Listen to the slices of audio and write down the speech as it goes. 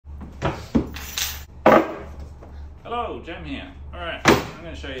Hello, Jam here. Alright, I'm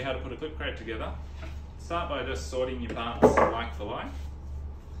going to show you how to put a clip crate together. Start by just sorting your parts like for like.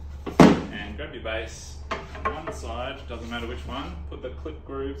 And grab your base on one side, doesn't matter which one. Put the clip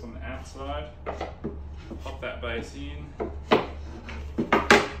grooves on the outside. Pop that base in.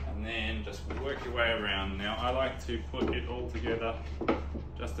 And then just work your way around. Now I like to put it all together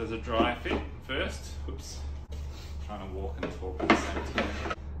just as a dry fit first. Oops. Trying to walk and talk at the same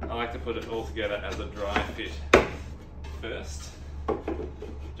time. I like to put it all together as a dry fit first,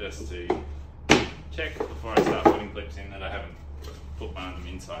 just to check before I start putting clips in that I haven't put one of them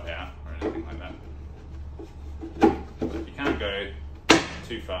inside out or anything like that. But you can't go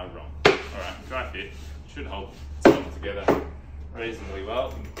too far wrong. Alright, dry fit should hold itself together reasonably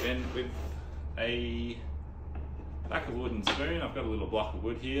well. Then with a like a wooden spoon, I've got a little block of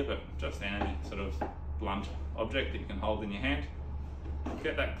wood here, but just any sort of blunt object that you can hold in your hand.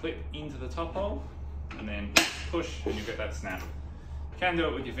 Get that clip into the top hole and then push and you get that snap. You can do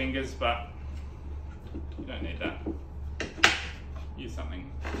it with your fingers, but you don't need that. Use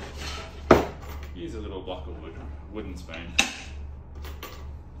something. Use a little block of wood, wooden spoon.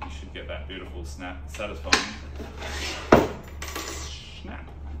 You should get that beautiful snap, satisfying snap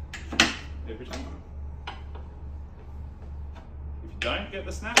every time. If you don't get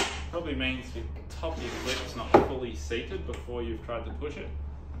the snap, it probably means your top of your clip's not fully seated before you've tried to push it.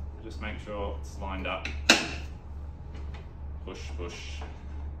 Just make sure it's lined up. Push, push.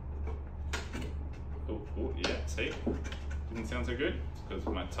 Oh, yeah, see? Didn't sound so good? It's because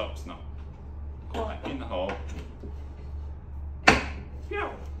my top's not quite in the hole. Yeah.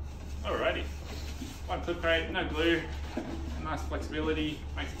 Alrighty. One clip crate, no glue, nice flexibility,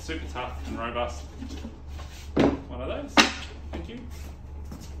 makes it super tough and robust. One of those. Thank you.